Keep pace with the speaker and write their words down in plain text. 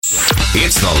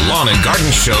It's the Lawn and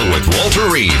Garden Show with Walter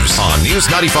Reeves on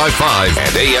News 95.5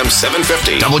 and AM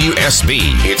 750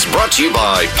 WSB. It's brought to you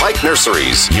by Pike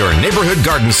Nurseries, your neighborhood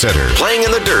garden center, playing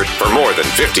in the dirt for more than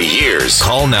 50 years.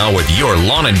 Call now with your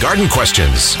lawn and garden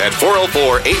questions at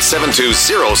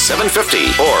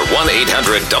 404-872-0750 or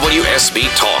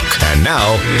 1-800-WSB-TALK. And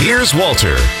now, here's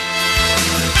Walter.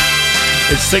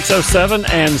 It's 6:07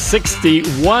 and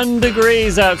 61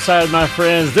 degrees outside, my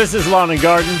friends. This is Lawn and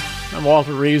Garden. I'm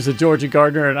Walter Reeves, the Georgia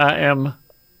Gardener, and I am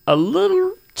a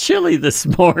little chilly this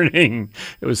morning.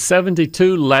 It was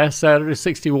 72 last Saturday,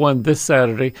 61 this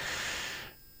Saturday.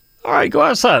 All right, go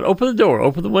outside. Open the door.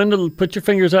 Open the window. Put your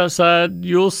fingers outside.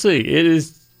 You'll see. It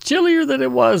is chillier than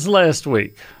it was last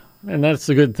week. And that's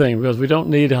a good thing because we don't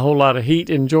need a whole lot of heat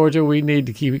in Georgia. We need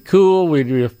to keep it cool.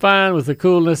 We're fine with the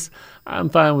coolness. I'm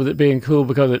fine with it being cool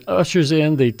because it ushers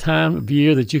in the time of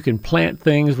year that you can plant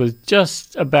things with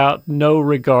just about no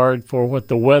regard for what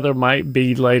the weather might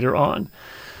be later on.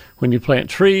 When you plant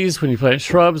trees, when you plant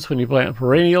shrubs, when you plant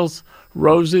perennials,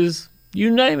 roses,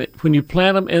 you name it. When you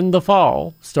plant them in the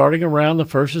fall, starting around the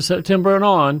 1st of September and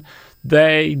on,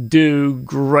 they do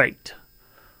great.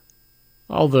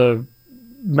 All the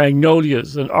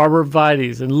magnolias and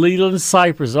arborvitaes and Leland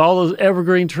cypress, all those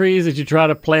evergreen trees that you try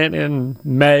to plant in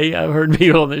May. I've heard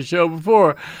people on this show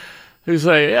before who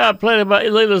say, yeah, I planted my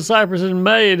Leland cypress in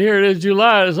May and here it is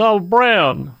July, it's all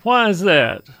brown. Why is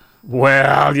that?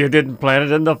 Well, you didn't plant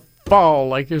it in the fall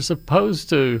like you're supposed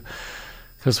to.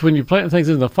 Because when you plant things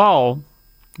in the fall,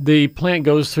 the plant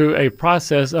goes through a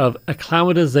process of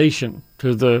acclimatization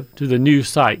to the new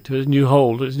site, to its new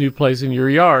hole, to its new place in your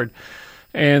yard.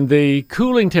 And the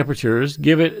cooling temperatures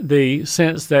give it the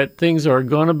sense that things are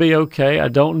going to be okay. I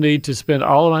don't need to spend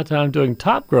all of my time doing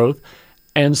top growth.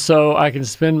 And so I can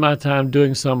spend my time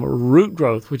doing some root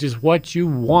growth, which is what you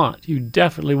want. You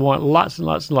definitely want lots and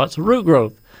lots and lots of root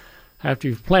growth after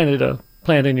you've planted a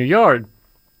plant in your yard.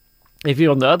 If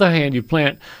you, on the other hand, you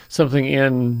plant something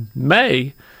in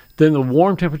May, then the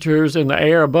warm temperatures in the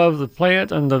air above the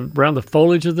plant and around the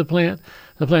foliage of the plant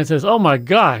says, oh my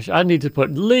gosh, I need to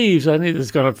put leaves. It's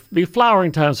going to be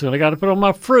flowering time soon. I got to put on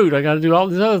my fruit. I got to do all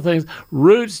these other things.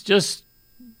 Roots just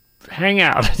hang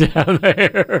out down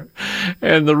there.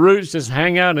 And the roots just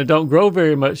hang out and don't grow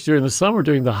very much during the summer,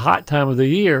 during the hot time of the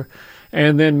year.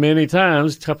 And then many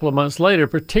times, a couple of months later,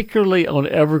 particularly on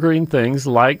evergreen things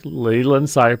like Leland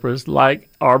cypress,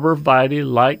 like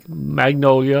arborvitae, like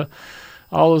magnolia,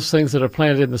 all those things that are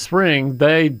planted in the spring,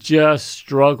 they just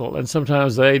struggle. And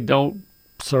sometimes they don't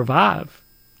survive.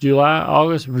 July,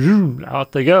 August,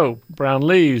 out they go. Brown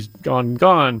leaves,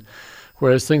 gone.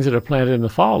 Whereas things that are planted in the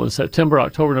fall, in September,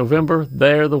 October, November,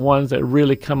 they're the ones that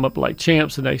really come up like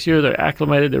champs the next year. They're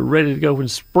acclimated. They're ready to go when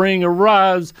spring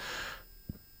arrives.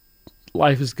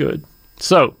 Life is good.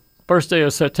 So, first day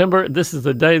of September, this is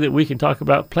the day that we can talk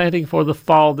about planting for the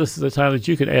fall. This is the time that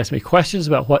you can ask me questions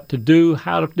about what to do,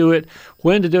 how to do it,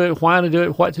 when to do it, why to do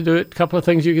it, what to do it. A couple of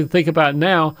things you can think about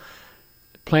now.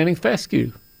 Planting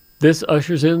fescue. This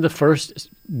ushers in the first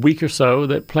week or so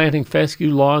that planting fescue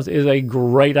lawns is a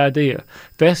great idea.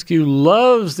 Fescue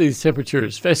loves these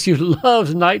temperatures. Fescue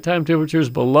loves nighttime temperatures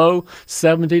below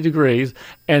 70 degrees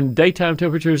and daytime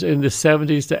temperatures in the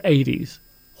 70s to 80s.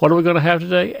 What are we going to have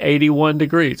today? 81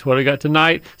 degrees. What do we got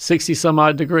tonight? 60 some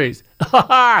odd degrees.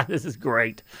 This is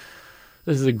great.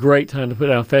 This is a great time to put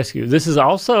down fescue. This is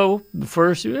also the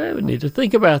first, we need to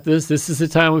think about this. This is the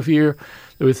time of year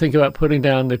that we think about putting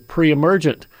down the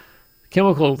pre-emergent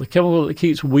chemical, the chemical that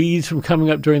keeps weeds from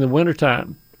coming up during the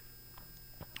wintertime.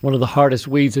 One of the hardest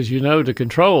weeds, as you know, to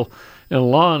control in a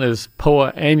lawn is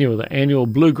Poa annua, the annual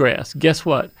bluegrass. Guess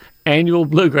what? Annual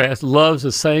bluegrass loves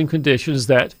the same conditions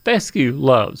that fescue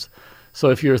loves. So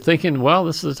if you're thinking, well,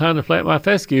 this is the time to plant my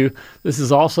fescue, this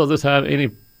is also the time any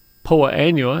Poa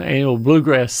annua, annual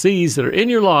bluegrass seeds that are in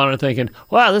your lawn are thinking,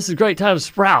 wow, this is a great time to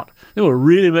sprout. It will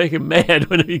really make it mad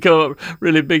when you come up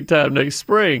really big time next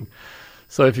spring.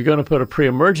 So if you're going to put a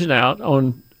pre-emergent out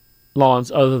on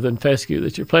lawns other than fescue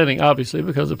that you're planting, obviously,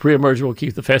 because the pre-emergent will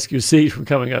keep the fescue seed from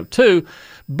coming up too.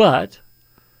 But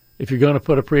if you're going to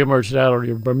put a pre-emergent out on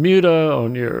your Bermuda,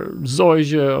 on your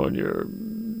zoysia, on your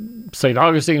St.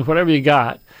 Augustine, whatever you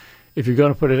got, if you're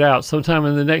going to put it out sometime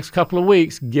in the next couple of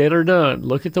weeks, get her done.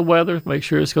 Look at the weather. Make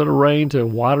sure it's going to rain to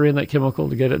water in that chemical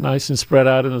to get it nice and spread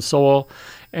out in the soil.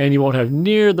 And you won't have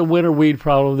near the winter weed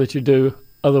problem that you do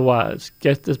otherwise.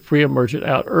 Get the pre-emergent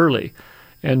out early.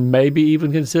 And maybe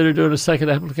even consider doing a second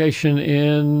application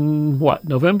in,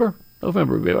 November?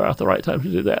 November would be about the right time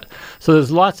to do that. So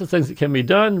there's lots of things that can be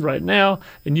done right now,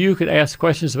 and you can ask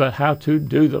questions about how to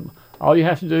do them. All you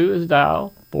have to do is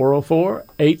dial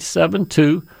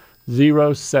 404-872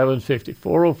 0750.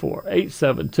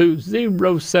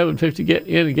 404-872-0750. Get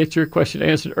in and get your question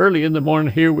answered early in the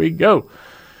morning. Here we go.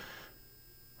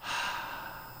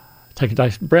 Take a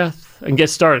nice breath and get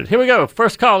started. Here we go.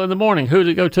 First call in the morning. Who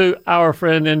did it go to? Our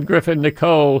friend in Griffin,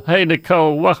 Nicole. Hey,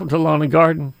 Nicole. Welcome to Lawn and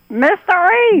Garden. Mr.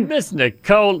 Reeves. Miss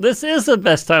Nicole, this is the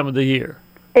best time of the year.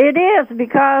 It is,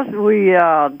 because we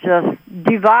are just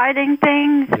dividing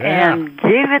things and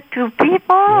give it to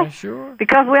people. Yeah, sure.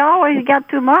 Because we always get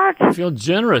too much. You feel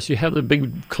generous. You have the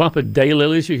big clump of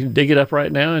daylilies. You can dig it up right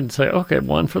now and say, okay,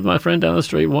 one for my friend down the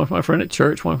street, one for my friend at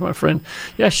church, one for my friend.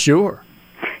 Yeah, sure.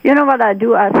 You know what I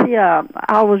do? I see, I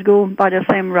always go by the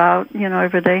same route,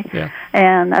 every day. Yeah.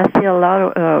 And I see a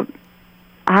lot of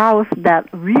house that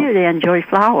really enjoy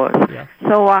flowers. Yeah.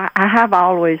 So I have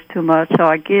always too much. So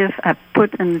I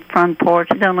put in the front porch.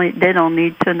 They don't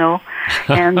need to know.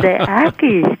 And they're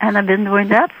happy. And I've been doing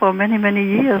that for many, many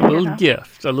years. A little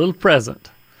gift, a little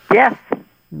present. Yes.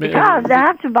 Because they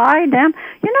have to buy them.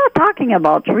 Talking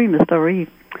about tree, Mr. Reed,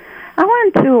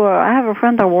 I have a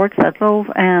friend that works at Lowe's,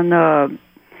 and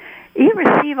he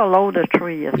received a load of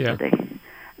tree yesterday. Yeah.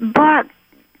 But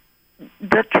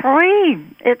the tree,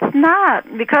 it's not,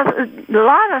 because a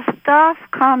lot of stuff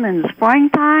come in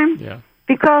springtime. Yeah.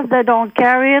 Because they don't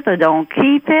carry it, they don't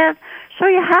keep it. So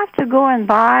you have to go and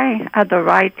buy at the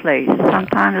right place. Yeah.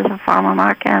 Sometimes it's a farmer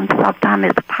market, and sometimes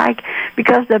it's Pike,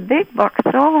 because the big bucks,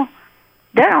 they don't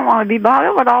want to be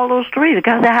bothered with all those trees,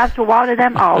 because they have to water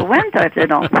them all winter if they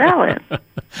don't sell it.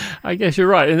 I guess you're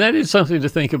right. And that is something to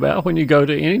think about when you go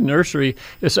to any nursery,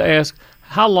 is to ask,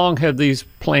 how long have these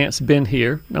plants been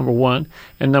here, number one?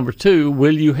 And number two,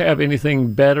 will you have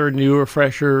anything better, newer,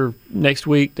 fresher next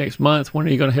week, next month? When are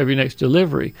you going to have your next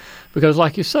delivery? Because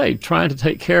like you say, trying to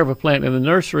take care of a plant in the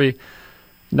nursery,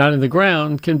 not in the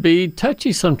ground, can be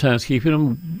touchy sometimes, keeping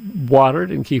them watered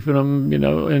and keeping them,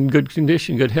 in good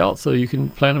condition, good health, so you can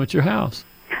plant them at your house.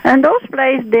 And those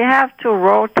places, they have to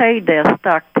rotate their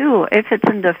stock, too, if it's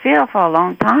in the field for a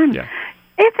long time. Yeah.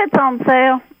 If it's on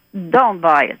sale, don't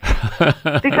buy it,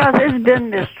 because it's been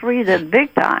mistreated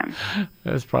big time.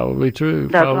 That's probably true.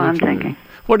 That's what I'm thinking.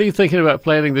 What are you thinking about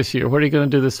planting this year? What are you going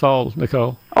to do this fall,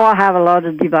 Nicole? Oh, I have a lot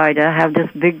of divider. I have this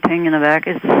big thing in the back.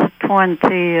 It's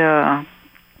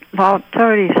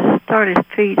 30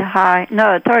 feet high.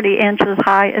 No, 30 inches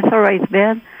high. It's a raised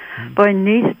bed, but it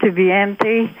needs to be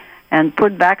empty and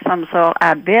put back some soil.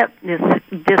 I bet this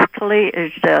clay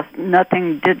is just,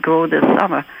 nothing did grow this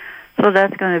summer. So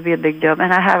that's going to be a big job.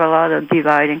 And I have a lot of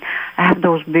dividing. I have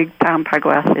those big pampas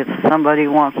grass if somebody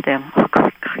wants them.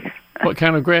 What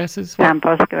kind of grasses?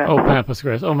 Pampas grass. Oh, pampas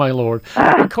grass. Oh, my Lord.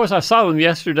 Of course, I saw them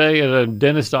yesterday at a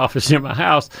dentist office near my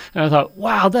house, and I thought,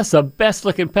 wow, that's the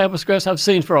best-looking pampas grass I've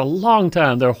seen for a long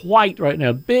time. They're white right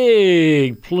now,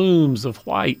 big plumes of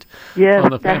white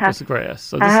on the pampas grass.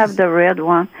 So I have the red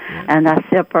one, and I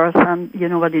see a person,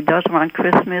 what he does around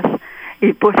Christmas?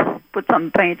 He put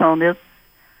some paint on it,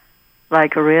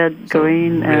 like red,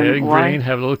 green, and white. Green,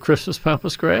 have a little Christmas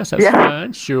pampas grass. That's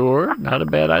fine, sure. Not a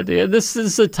bad idea. This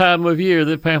is the time of year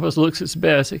that pampas looks its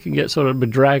best. It can get sort of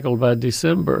bedraggled by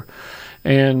December.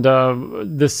 And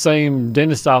this same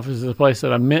dentist office is the place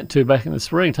that I meant to, back in the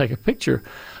spring, take a picture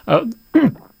of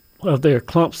there are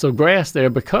clumps of grass there,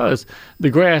 because the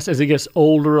grass, as it gets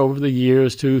older over the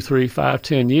years, 2, 3, 5,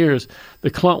 10 years, the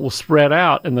clump will spread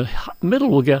out and the middle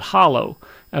will get hollow.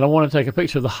 And I want to take a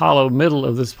picture of the hollow middle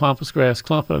of this pampas grass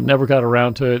clump, and I never got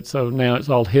around to it, so now it's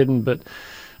all hidden. But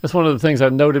that's one of the things I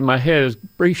noted in my head, is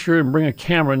be sure and bring a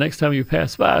camera next time you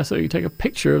pass by, so you take a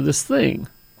picture of this thing,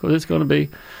 because it's going to be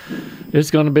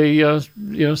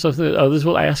something that others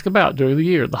will ask about during the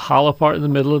year, the hollow part in the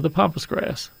middle of the pampas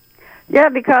grass. Yeah,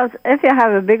 because if you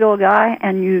have a big old guy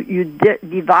and you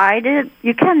divide it,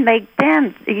 you can make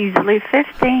 10, easily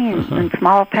 15 in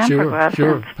small pampas grass.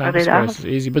 Sure, pampas grass is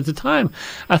easy. But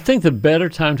I think the better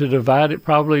time to divide it,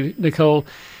 probably, Nicole,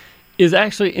 is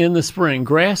actually in the spring.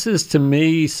 Grasses, to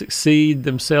me, succeed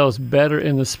themselves better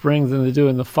in the spring than they do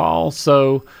in the fall.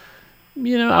 So,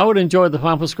 I would enjoy the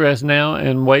pampas grass now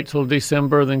and wait till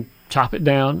December, then chop it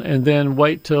down, and then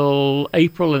wait till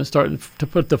April and start to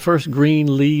put the first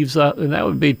green leaves up. And that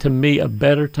would be, to me, a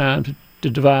better time to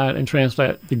divide and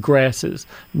transplant the grasses,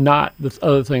 not the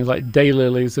other things like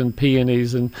daylilies and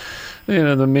peonies and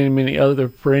the many, many other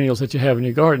perennials that you have in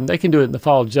your garden. They can do it in the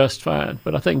fall just fine,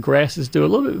 but I think grasses do a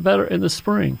little bit better in the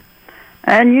spring.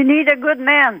 And you need a good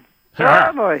man.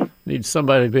 Sure, boy. Need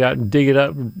somebody to be out and dig it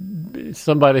up,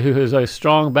 somebody who has a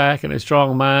strong back and a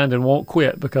strong mind and won't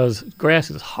quit, because grass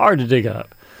is hard to dig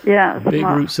up. Yeah. Big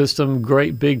root system,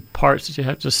 great big parts that you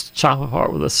have to just chop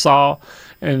apart with a saw.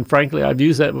 And frankly, I've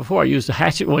used that before. I used a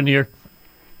hatchet one year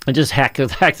I just hacked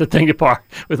the thing apart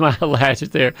with my little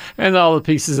hatchet there, and all the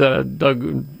pieces that I dug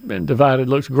and divided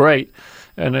looked great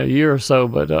in a year or so.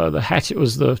 But the hatchet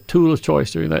was the tool of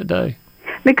choice during that day.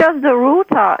 Because the roots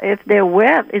are, if they're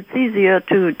wet, it's easier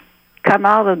to come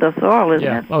out of the soil, isn't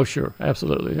it? Oh, sure,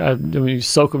 absolutely. I mean, you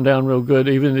soak them down real good.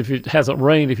 Even if it hasn't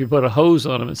rained, if you put a hose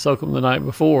on them and soak them the night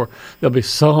before, they'll be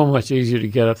so much easier to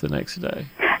get up the next day.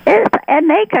 And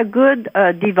make a good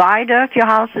divider if your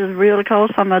house is really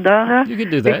close from another. You can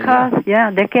do that. Because,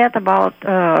 they get about,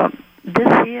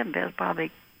 this year, there's probably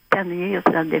 10 years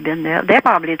that they've been there. They're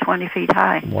probably 20 feet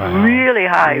high. Wow. Really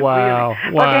high. Wow.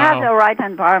 Really. But they have the right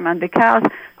environment because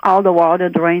all the water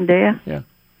drained there. Yeah.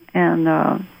 And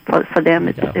for them,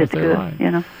 it's good,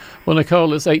 like. Well,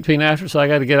 Nicole, it's 18 after, so I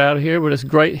got to get out of here. But it's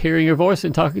great hearing your voice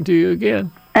and talking to you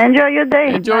again. Enjoy your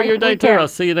day. Enjoy your day, too. I'll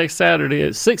see you next Saturday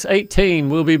at 6:18.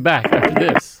 We'll be back after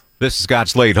this. This is Scott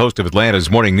Slade, host of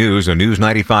Atlanta's Morning News on News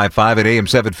 95.5 at AM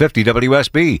 750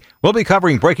 WSB. We'll be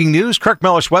covering breaking news, Kirk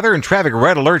Mellish weather, and traffic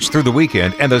red alerts through the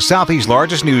weekend. And the Southeast's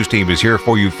largest news team is here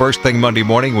for you first thing Monday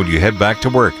morning when you head back to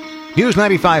work. News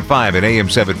 95.5 at AM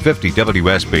 750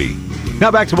 WSB. Now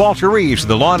back to Walter Reeves,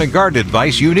 the lawn and garden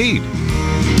advice you need.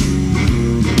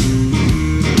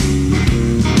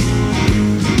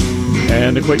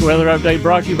 And a quick weather update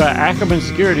brought to you by Ackerman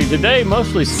Security. Today,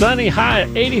 mostly sunny, high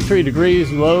at 83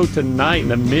 degrees, low tonight in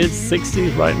the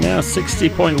mid-60s. Right now,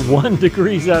 60.1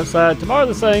 degrees outside. Tomorrow,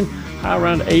 the same, high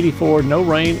around 84. No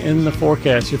rain in the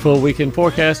forecast. Your full weekend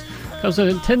forecast comes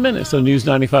in 10 minutes on News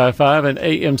 95.5 and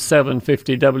AM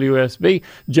 750 WSB.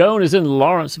 Joan is in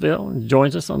Lawrenceville and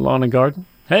joins us on Lawn and Garden.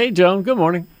 Hey, Joan, good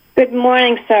morning. Good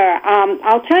morning, sir.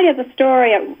 I'll tell you the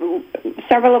story.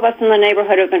 Several of us in the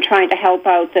neighborhood have been trying to help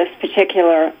out this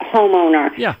particular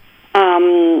homeowner. Yeah.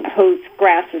 Whose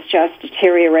grass has just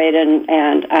deteriorated,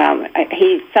 and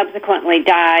he subsequently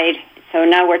died. So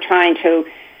now we're trying to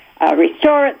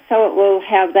restore it so it will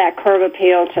have that curb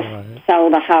appeal to sell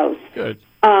the house. Good.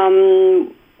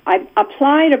 I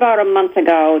applied about a month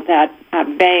ago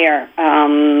that Bayer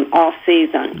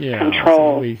all-season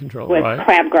control with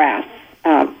crabgrass.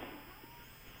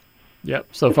 Yep,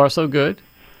 so far so good.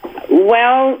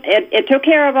 Well, it took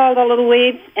care of all the little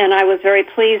weeds, and I was very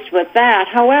pleased with that.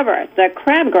 However, the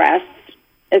crabgrass,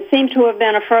 it seemed to have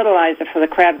been a fertilizer for the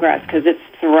crabgrass because it's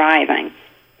thriving.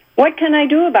 What can I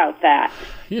do about that?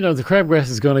 The crabgrass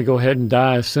is going to go ahead and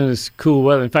die as soon as cool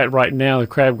weather. In fact, right now, the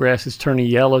crabgrass is turning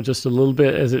yellow just a little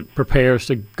bit as it prepares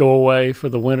to go away for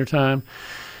the wintertime.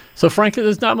 So, frankly,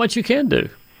 there's not much you can do.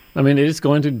 I mean, it's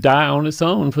going to die on its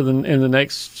own in the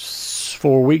next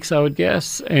 4 weeks, I would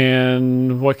guess.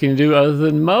 And what can you do other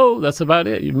than mow? That's about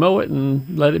it. You mow it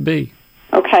and let it be.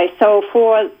 Okay, so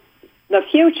for the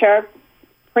future,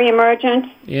 pre-emergent?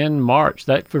 In March.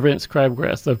 That prevents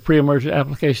crabgrass. The pre-emergent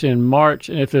application in March.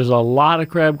 And if there's a lot of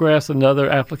crabgrass, another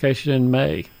application in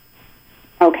May.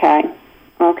 Okay.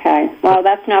 Well,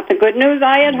 that's not the good news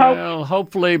I had hoped. Well,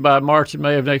 hopefully by March and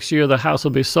May of next year, the house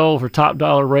will be sold for top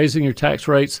dollar, raising your tax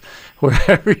rates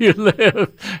wherever you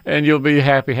live, and you'll be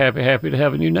happy to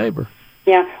have a new neighbor.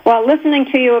 Yeah. Well, listening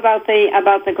to you about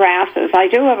the grasses, I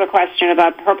do have a question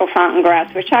about purple fountain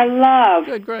grass, which I love.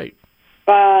 Good, great.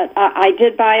 But I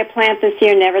did buy a plant this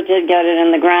year, never did get it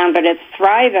in the ground, but it's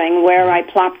thriving where I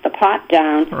plopped the pot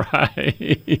down.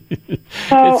 Right.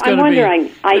 So I'm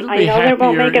wondering, I know they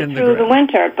won't make it through the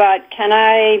winter, but can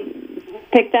I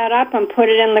pick that up and put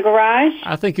it in the garage?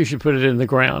 I think you should put it in the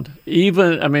ground.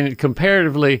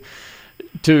 Comparatively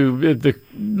to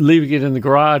leaving it in the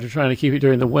garage or trying to keep it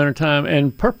during the wintertime.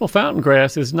 And purple fountain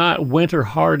grass is not winter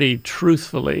hardy,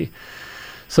 truthfully.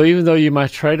 So even though you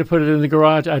might try to put it in the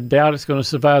garage, I doubt it's going to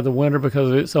survive the winter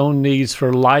because of its own needs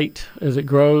for light as it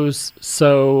grows.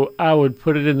 So I would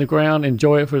put it in the ground,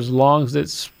 enjoy it for as long as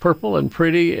it's purple and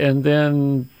pretty, and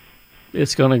then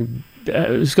it's going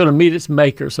to meet its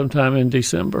maker sometime in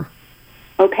December.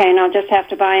 Okay, and I'll just have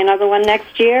to buy another one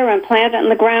next year and plant it in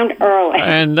the ground early.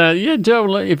 And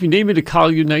Joe, if you need me to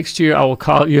call you next year, I will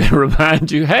call you and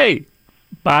remind you, hey,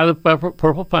 buy the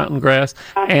purple fountain grass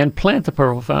and plant the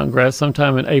purple fountain grass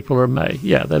sometime in April or May.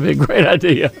 Yeah, that'd be a great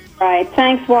idea. Right.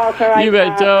 Thanks, Walter. You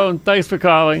bet, Joan. Thanks for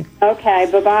calling.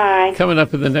 Okay, bye-bye. Coming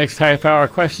up in the next half hour,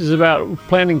 questions about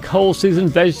planting cold season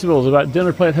vegetables, about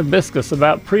dinner plant hibiscus,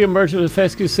 about pre-emergent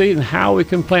fescue seed, and how we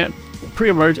can plant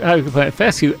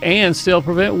fescue and still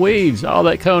prevent weeds. All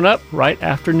that coming up right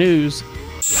after news.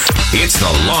 It's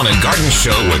the Lawn and Garden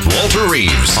Show with Walter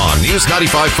Reeves on News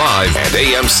 95.5 and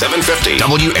AM 750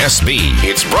 WSB.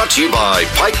 It's brought to you by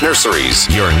Pike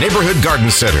Nurseries, your neighborhood garden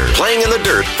center, playing in the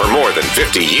dirt for more than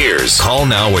 50 years. Call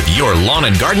now with your lawn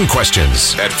and garden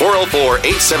questions at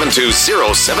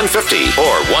 404-872-0750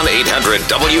 or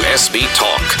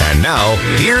 1-800-WSB-TALK. And now,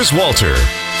 here's Walter.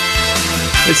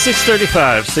 It's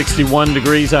 6:35, 61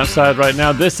 degrees outside right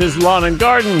now. This is Lawn and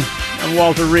Garden. I'm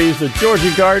Walter Reeves, the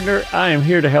Georgia Gardener. I am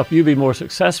here to help you be more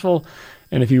successful.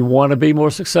 And if you want to be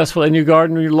more successful in your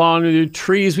garden, or your lawn, or your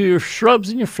trees, or your shrubs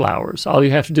and your flowers, all you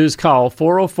have to do is call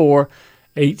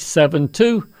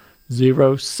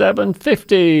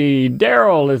 404-872-0750.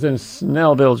 Daryl is in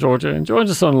Snellville, Georgia, and joins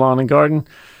us on Lawn and Garden.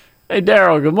 Hey,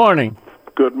 Daryl, good morning.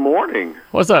 Good morning.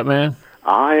 What's up, man?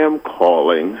 I am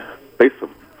calling,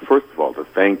 first of all, to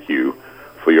thank you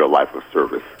for your life of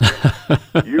service.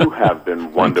 You have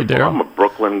been wonderful. You, I'm a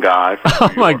Brooklyn guy.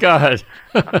 Oh, my God.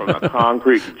 I'm from the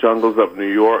concrete jungles of New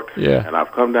York. Yeah. And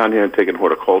I've come down here and taken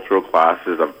horticultural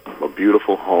classes, a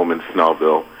beautiful home in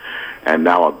Snellville, and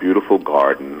now a beautiful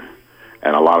garden.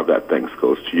 And a lot of that thanks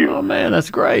goes to you. Oh, man,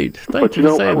 that's great. Thank you you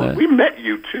for saying that. We met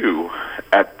you, too,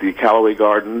 at the Callaway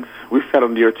Gardens. We sat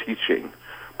under your teaching,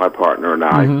 my partner and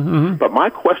I. Mm-hmm. But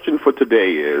my question for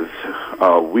today is,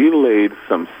 we laid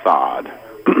some sod,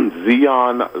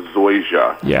 Zeon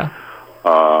zoysia,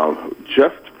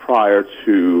 just prior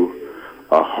to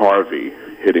Harvey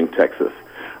hitting Texas.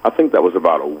 I think that was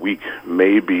about a week,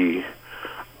 maybe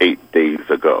 8 days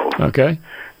ago. Okay.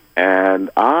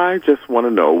 And I just want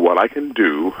to know what I can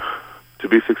do to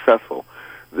be successful.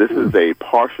 This is a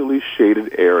partially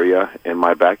shaded area in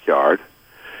my backyard,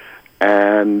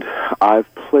 and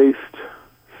I've placed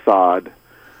sod.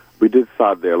 We did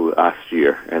sod there last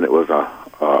year, and it was a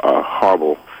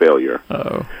horrible failure.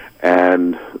 Uh-oh.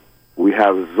 And we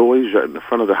have zoysia in the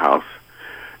front of the house,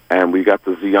 and we got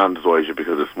the Zeon zoysia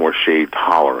because it's more shade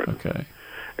tolerant. Okay.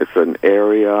 It's an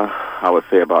area, I would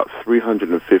say, about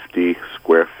 350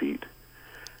 square feet.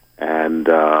 And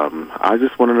I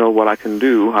just want to know what I can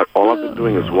do. All I've been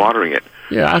doing is watering it.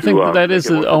 Yeah, I think that is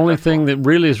the only thing that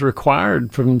really is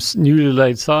required from newly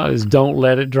laid sod is don't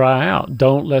let it dry out.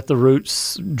 Don't let the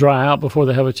roots dry out before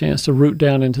they have a chance to root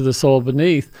down into the soil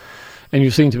beneath. And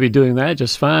you seem to be doing that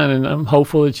just fine. And I'm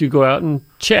hopeful that you go out and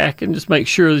check and just make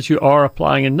sure that you are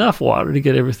applying enough water to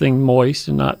get everything moist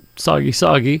and not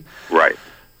soggy. Right.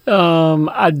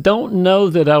 I don't know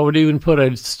that I would even put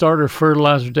a starter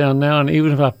fertilizer down now. And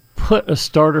even if I put a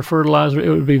starter fertilizer, it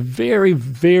would be very,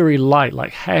 very light,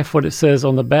 like half what it says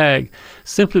on the bag,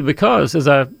 simply because, as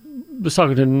I was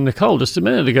talking to Nicole just a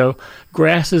minute ago,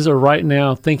 grasses are right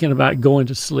now thinking about going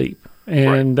to sleep.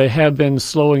 And they have been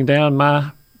slowing down. My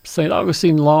St.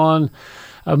 Augustine lawn,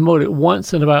 I've mowed it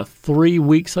once in about 3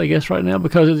 weeks, I guess, right now,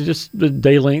 because it's just the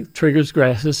day length triggers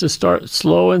grasses to start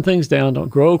slowing things down, don't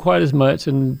grow quite as much,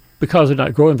 and because they're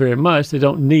not growing very much, they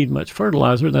don't need much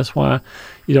fertilizer, and that's why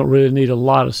you don't really need a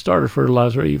lot of starter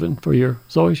fertilizer even for your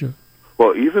zoysia.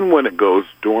 Well, even when it goes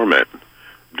dormant,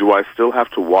 do I still have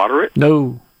to water it?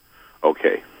 No.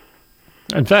 Okay.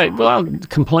 In fact, well, I'll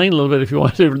complain a little bit if you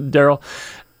want to, Daryl.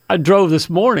 I drove this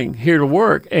morning here to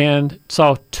work and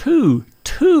saw two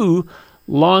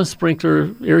lawn sprinkler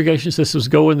irrigation systems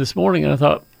go in this morning, and I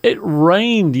thought, it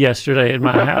rained yesterday at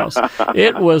my house.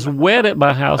 It was wet at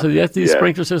my house, and yet these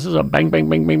sprinkler systems are bang, bang,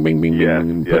 bang, bang, bang, bang,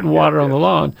 bang, putting water on the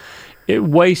lawn. It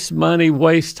wastes money,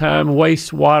 wastes time,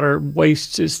 wastes water,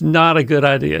 It's not a good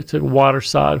idea to water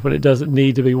sod when it doesn't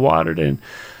need to be watered. And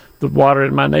the water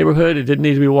in my neighborhood, it didn't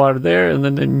need to be watered there. And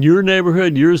then in your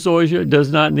neighborhood, your zoysia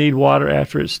does not need water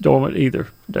after it's dormant either,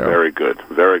 Daryl. Very good,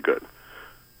 very good.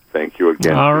 Thank you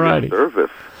again for your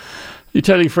service. You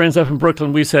tell your friends up in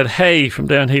Brooklyn we said hey from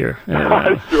down here.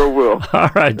 I sure will. All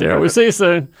right, Daryl. We'll see you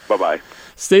soon. Bye-bye.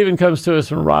 Stephen comes to us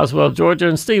from Roswell, Georgia,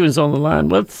 and Stephen's on the line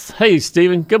with us. Hey,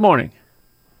 Stephen. Good morning.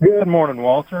 Good morning,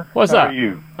 Walter. What's up? up? How are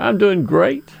you? I'm doing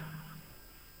great.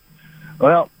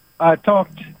 Well, I've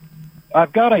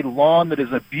got a lawn that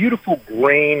is a beautiful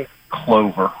green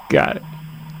clover. Got it.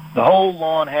 The whole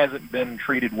lawn hasn't been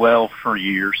treated well for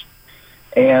years.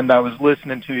 And I was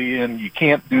listening to you, and you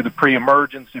can't do the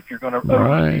pre-emergence if you're going to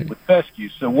overseed with fescue.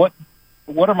 So what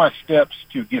are my steps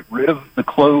to get rid of the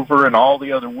clover and all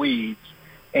the other weeds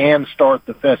and start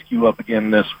the fescue up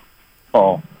again this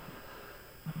fall?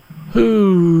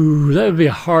 Ooh, that would be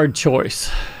a hard choice.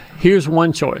 Here's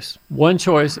one choice. One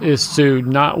choice is to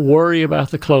not worry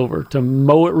about the clover, to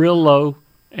mow it real low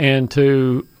and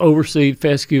to overseed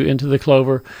fescue into the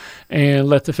clover and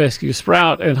let the fescue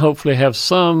sprout and hopefully have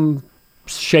some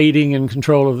shading and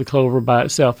control of the clover by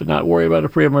itself and not worry about a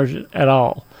pre-emergent at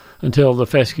all. until the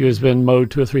fescue has been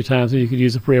mowed 2 or 3 times, and you could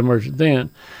use a pre-emergent then.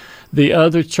 The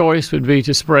other choice would be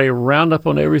to spray Roundup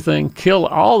on everything, kill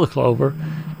all the clover,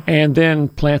 and then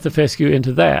plant the fescue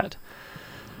into that.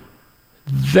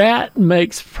 That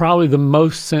makes probably the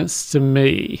most sense to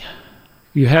me.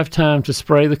 You have time to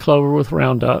spray the clover with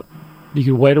Roundup. You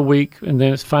can wait a week, and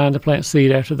then it's fine to plant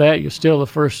seed after that. You're still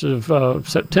the 1st of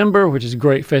September, which is a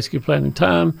great fescue planting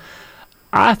time.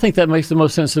 I think that makes the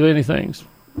most sense of anything.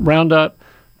 Roundup,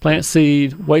 plant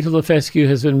seed, wait till the fescue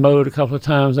has been mowed a couple of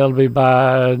times. That'll be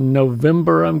by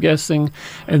November, I'm guessing.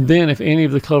 And then if any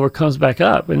of the clover comes back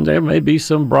up, and there may be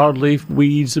some broadleaf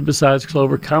weeds besides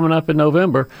clover coming up in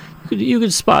November, you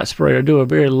could spot spray or do a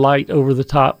very light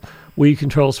over-the-top weed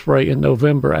control spray in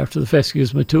November after the fescue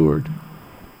is matured.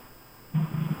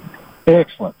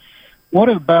 Excellent. What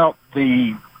about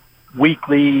the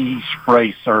weekly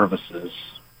spray services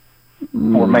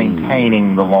for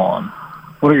maintaining the lawn?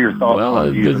 What are your thoughts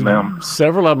on using them?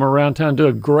 Several of them around town do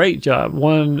a great job.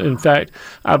 One, in fact,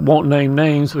 I won't name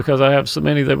names because I have so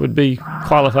many that would be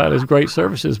qualified as great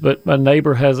services, but my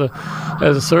neighbor has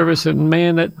a service, and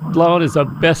man, that lawn is the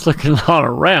best looking lawn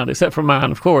around, except for mine,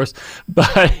 of course.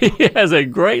 But he has a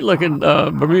great looking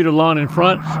Bermuda lawn in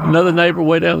front. Another neighbor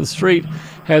way down the street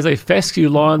has a fescue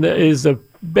lawn that is the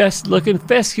best looking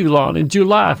fescue lawn in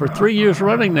July for 3 years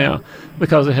running now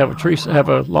because they have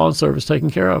a lawn service taking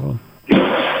care of them.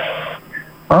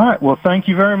 All right. Well, thank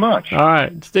you very much. All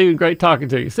right. Stephen, great talking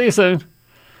to you. See you soon.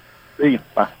 See you.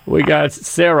 Bye. We got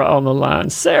Sarah on the line.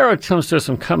 Sarah comes to us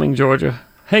from Cumming, Georgia.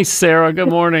 Hey, Sarah. Good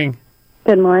morning.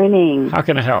 Good morning. How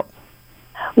can I help?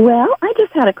 Well, I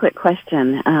just had a quick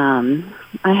question.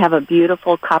 I have a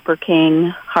beautiful Copper King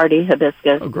hardy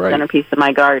hibiscus centerpiece of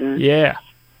my garden. Yeah.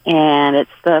 And it's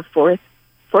the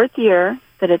fourth year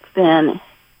that it's been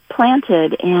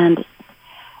planted, and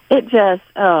it just,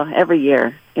 every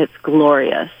year it's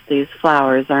glorious. These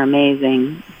flowers are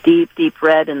amazing. Deep, deep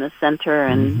red in the center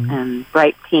and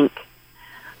bright pink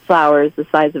flowers the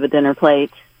size of a dinner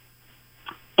plate.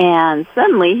 And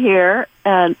suddenly here,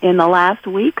 in the last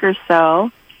week or so,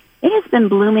 it has been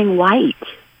blooming white.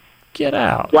 Get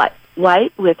out.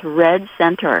 White with red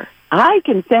center. I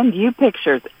can send you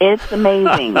pictures. It's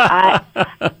amazing. And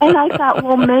I thought,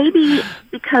 well, maybe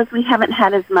because we haven't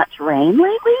had as much rain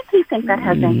lately, do you think that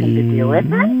has anything to do with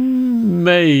it?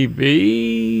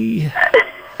 Maybe.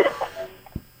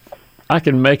 I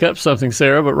can make up something,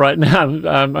 Sarah, but right now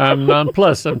I'm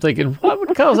nonplussed. I'm thinking, what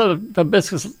would cause a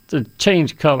hibiscus to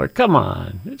change color? Come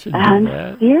on. It shouldn't do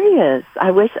that. I'm serious.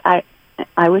 I wish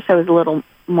I was a little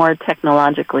more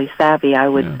technologically savvy. I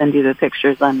would send you the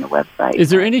pictures on the website. Is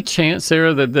there any chance,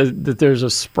 Sarah, that there's a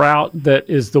sprout that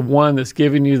is the one that's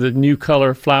giving you the new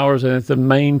color flowers, and that the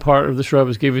main part of the shrub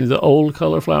is giving you the old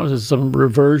color flowers? Is some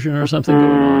reversion or something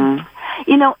going on?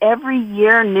 You know, every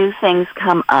year new things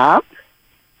come up.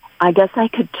 I guess I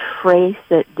could trace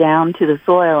it down to the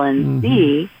soil and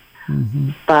see,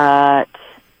 but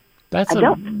that's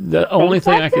the only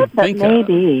thing I can think of.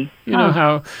 Maybe. You know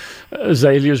how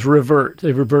azaleas revert.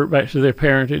 They revert back to their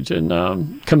parentage,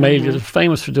 and camellias are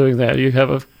famous for doing that. You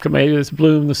have a camellia that's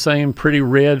bloomed the same pretty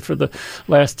red for the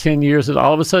last 10 years, and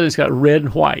all of a sudden it's got red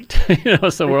and white. So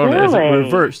as it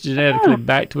reverts genetically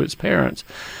back to its parents.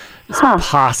 It's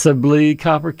possibly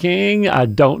Copper King. I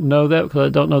don't know that because I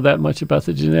don't know that much about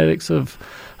the genetics of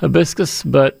hibiscus,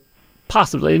 but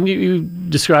possibly. And you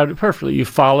described it perfectly. You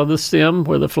follow the stem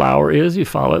where the flower is. You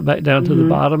follow it back down to the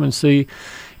bottom and see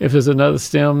if there's another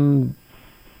stem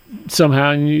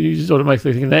somehow, and you sort of make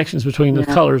the connections between the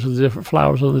colors of the different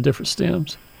flowers on the different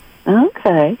stems.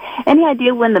 Okay. Any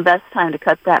idea when the best time to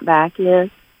cut that back is?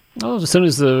 Oh, as soon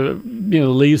as the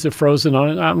leaves are frozen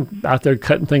on it, I'm out there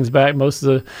cutting things back most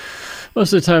of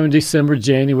the time in December,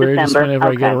 January, just whenever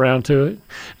I get around to it.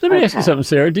 Let me ask you something,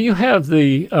 Sarah. Do you have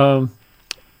the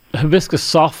hibiscus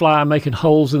sawfly making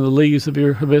holes in the leaves of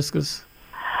your hibiscus?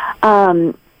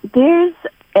 There's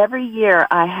every year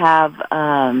I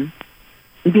have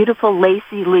beautiful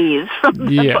lacy leaves from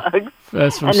the bugs,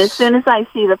 and as soon as I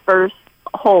see the first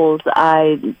holes,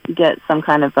 I get some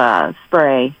kind of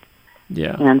spray.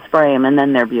 Yeah. And spray them, and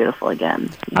then they're beautiful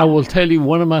again. I will tell you,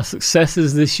 one of my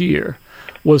successes this year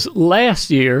was last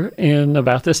year, in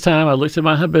about this time, I looked at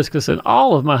my hibiscus, and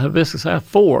all of my hibiscus, I have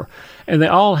 4, and they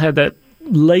all had that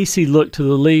lacy look to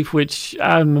the leaf, which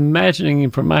I'm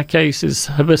imagining, for my case, is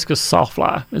hibiscus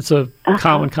sawfly. It's a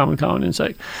common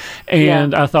insect.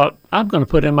 And I thought, I'm going to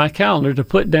put in my calendar to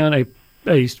put down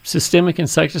a systemic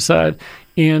insecticide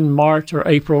in March or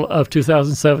April of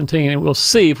 2017, and we'll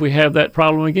see if we have that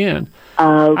problem again.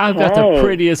 Okay. I've got the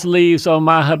prettiest leaves on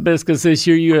my hibiscus this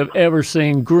year you have ever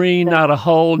seen. Green, not a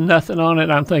hole, nothing on it.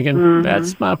 I'm thinking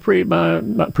that's my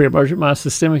pre-emergent, my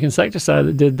systemic insecticide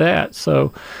that did that.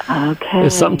 So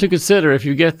it's something to consider. If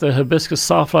you get the hibiscus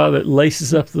sawfly that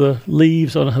laces up the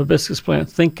leaves on a hibiscus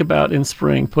plant, think about in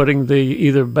spring putting the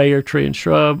either Bayer tree and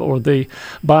shrub or the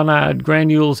bonide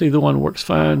granules. Either one works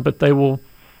fine, but they will,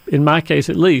 in my case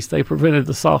at least, they prevented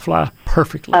the sawfly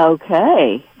perfectly.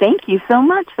 Okay. Thank you so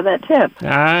much for that tip. All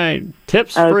right.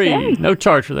 Tips free. No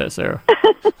charge for that, Sarah.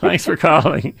 Thanks for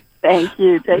calling. Thank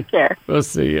you. Take care. We'll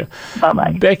see you.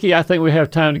 Bye-bye. Becky, I think we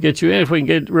have time to get you in if we can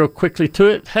get real quickly to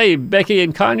it. Hey, Becky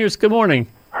in Conyers, good morning.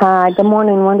 Hi, good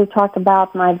morning. I wanted to talk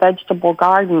about my vegetable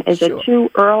garden. Is it too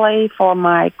early for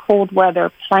my cold weather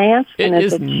plants? And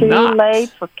is it too late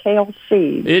for kale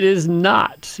seeds? It is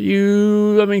not.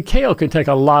 Kale can take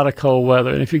a lot of cold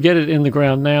weather. And if you get it in the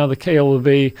ground now, the kale will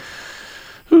be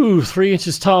 3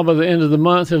 inches tall by the end of the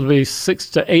month. It'll be 6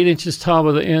 to 8 inches tall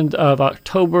by the end of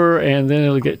October. And then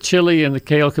it'll get chilly and the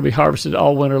kale can be harvested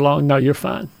all winter long. No, you're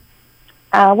fine.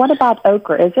 What about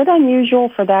okra? Is it unusual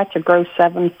for that to grow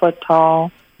 7 foot tall?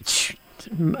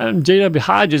 J.W.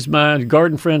 Hodges, my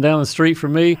garden friend down the street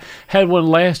from me, had one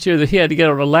last year that he had to get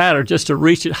on a ladder just to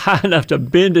reach it high enough to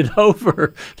bend it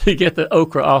over to get the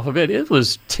okra off of it. It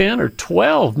was 10 or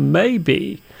 12,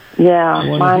 maybe.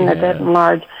 Yeah, mine a bit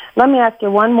large. Let me ask you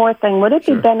one more thing. Would it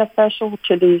be beneficial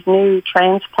to these new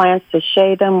transplants to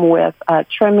shade them with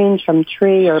trimmings from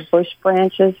tree or bush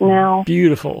branches now?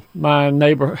 Beautiful. My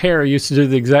neighbor Harry used to do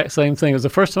the exact same thing. It was the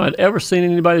first time I'd ever seen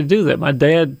anybody do that. My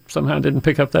dad somehow didn't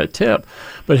pick up that tip,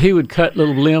 but he would cut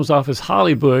little limbs off his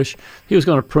holly bush. He was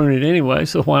going to prune it anyway,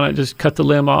 so why not just cut the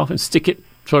limb off and stick it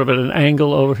sort of at an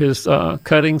angle over his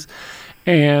cuttings?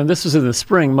 And this was in the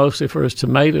spring, mostly for his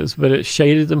tomatoes, but it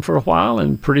shaded them for a while,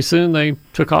 and pretty soon they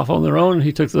took off on their own, and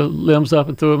he took the limbs up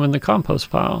and threw them in the compost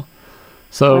pile.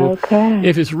 So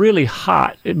if it's really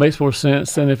hot, it makes more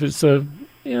sense than if it's a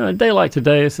day like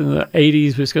today. It's in the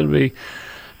 80s, but it's going to be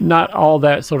not all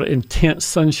that sort of intense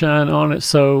sunshine on it,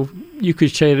 so you could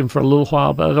shade them for a little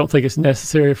while, but I don't think it's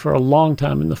necessary for a long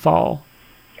time in the fall.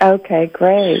 Okay,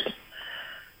 great.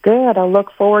 Good. I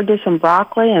look forward to some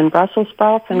broccoli and Brussels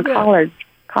sprouts and collard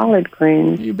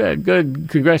greens. You bet. Good.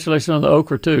 Congratulations on the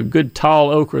okra, too. Good tall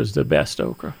okra is the best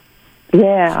okra.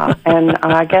 Yeah, and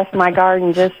I guess my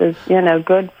garden just is,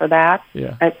 good for that.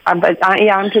 Yeah. I'm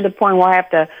to the point where I have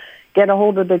to get a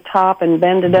hold of the top and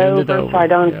bend it over so I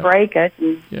don't break it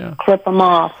and clip them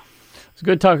off. It's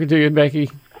good talking to you,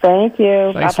 Becky. Thank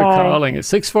you. Thanks for calling.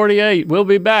 It's 6:48. We'll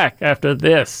be back after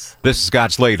this. This is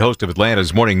Scott Slade, host of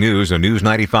Atlanta's Morning News on News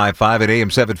 95.5 at AM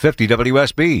 750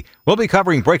 WSB. We'll be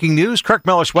covering breaking news, Kirk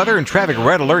Mellish weather, and traffic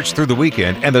red alerts through the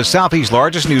weekend. And the Southeast's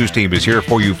largest news team is here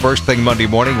for you first thing Monday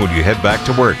morning when you head back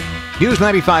to work. News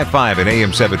 95.5 at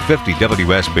AM 750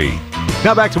 WSB.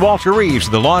 Now back to Walter Reeves,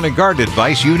 the lawn and garden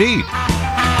advice you need.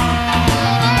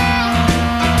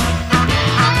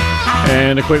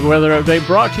 And a quick weather update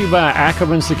brought to you by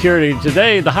Ackerman Security.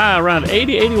 Today, the high around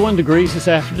 81 degrees this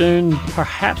afternoon,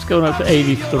 perhaps going up to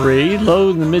 83.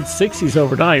 Low in the mid-60s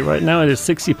overnight. Right now, it is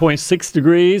 60.6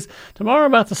 degrees. Tomorrow,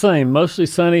 about the same. Mostly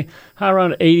sunny, high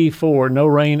around 84. No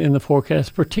rain in the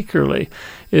forecast particularly.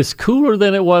 It's cooler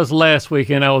than it was last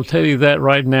weekend. I will tell you that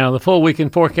right now. The full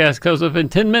weekend forecast comes up in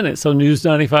 10 minutes on News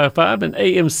 95.5 and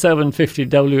AM 750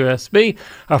 WSB.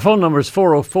 Our phone number is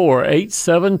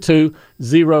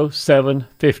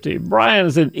 404-872-0750. Brian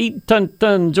is in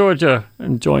Eatonton, Georgia,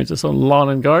 and joins us on Lawn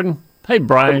and Garden. Hey,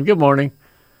 Brian. Good morning.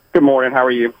 Good morning. How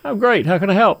are you? I'm great. How can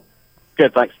I help?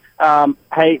 Good, thanks.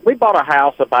 Hey, we bought a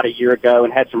house about a year ago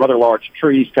and had some other large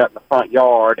trees cut in the front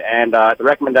yard. And the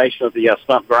recommendation of the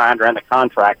stump grinder and the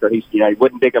contractor, he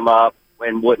wouldn't dig them up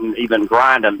and wouldn't even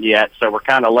grind them yet. So we're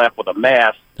kind of left with a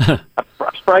mess. I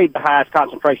sprayed the highest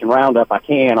concentration Roundup I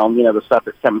can on the stuff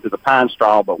that's coming through the pine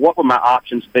straw. But what would my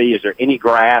options be? Is there any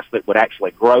grass that would actually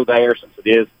grow there? Since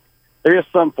there is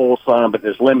some full sun, but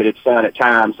there's limited sun at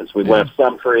times since we've left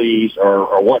some trees.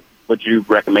 Or what would you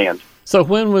recommend? So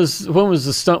when was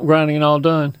the stump grinding all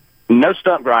done? No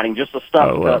stump grinding, just a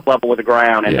stump level with the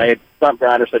ground. And the stump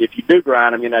grinder said if you do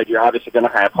grind them, you're obviously going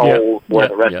to have holes where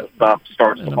the rest of the stump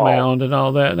starts to fall. And a mound and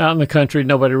all that. Out in the country,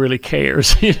 nobody really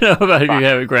cares, about if you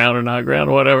have it ground or not ground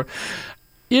or whatever.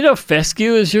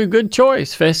 Fescue is your good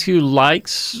choice. Fescue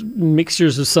likes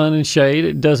mixtures of sun and shade.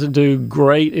 It doesn't do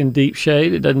great in deep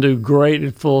shade. It doesn't do great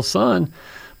in full sun.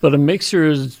 But a mixture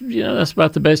is, that's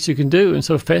about the best you can do. And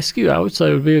so fescue, I would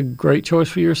say, would be a great choice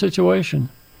for your situation.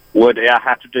 Would I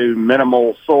have to do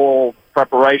minimal soil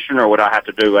preparation, or would I have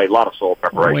to do a lot of soil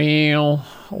preparation?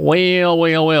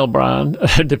 Well, Brian.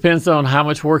 It depends on how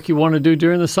much work you want to do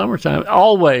during the summertime.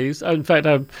 Always. In fact,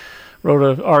 I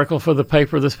wrote an article for the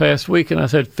paper this past week, and I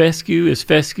said, fescue is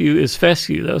fescue is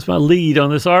fescue. That was my lead on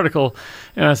this article.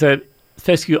 And I said,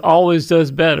 fescue always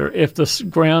does better if the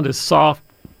ground is soft,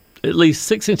 at least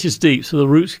 6 inches deep, so the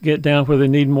roots can get down where they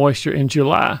need moisture in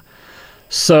July.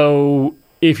 So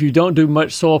if you don't do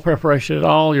much soil preparation at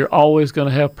all, you're always going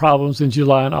to have problems in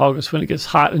July and August when it gets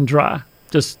hot and dry.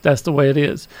 Just that's the way it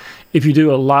is. If you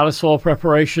do a lot of soil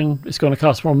preparation, it's going to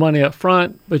cost more money up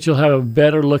front, but you'll have a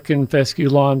better looking fescue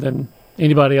lawn than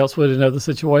anybody else would in other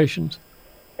situations.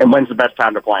 And when's the best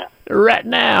time to plant? Right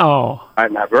now.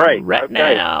 Right now, great. Right okay.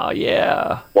 now,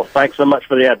 yeah. Well, thanks so much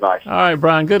for the advice. All right,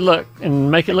 Brian, good luck,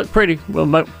 and make it look pretty. We'll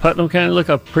make Putnam County look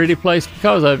a pretty place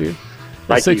because of you.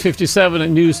 At 6:57 at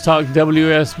News Talk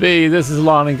WSB, this is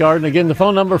Lawn and Garden. Again, the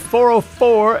phone number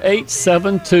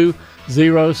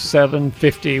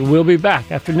 404-872-0750. We'll be back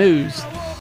after news.